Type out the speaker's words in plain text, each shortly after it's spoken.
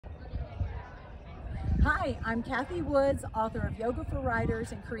Hi, I'm Cathy Woods, author of Yoga for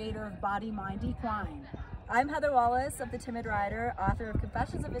Riders and creator of Body, Mind, Equine. I'm Heather Wallace of The Timid Rider, author of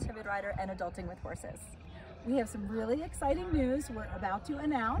Confessions of a Timid Rider and Adulting with Horses. We have some really exciting news we're about to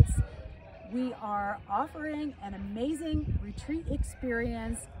announce. We are offering an amazing retreat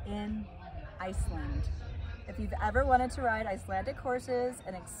experience in Iceland. If you've ever wanted to ride Icelandic horses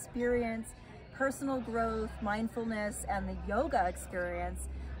and experience personal growth, mindfulness, and the yoga experience,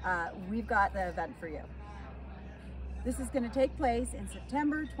 we've got the event for you. This is going to take place in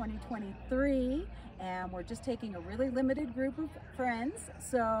September 2023, and we're just taking a really limited group of friends.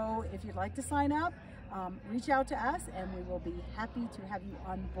 So if you'd like to sign up, reach out to us and we will be happy to have you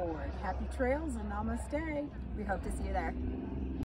on board. Happy trails and namaste. We hope to see you there.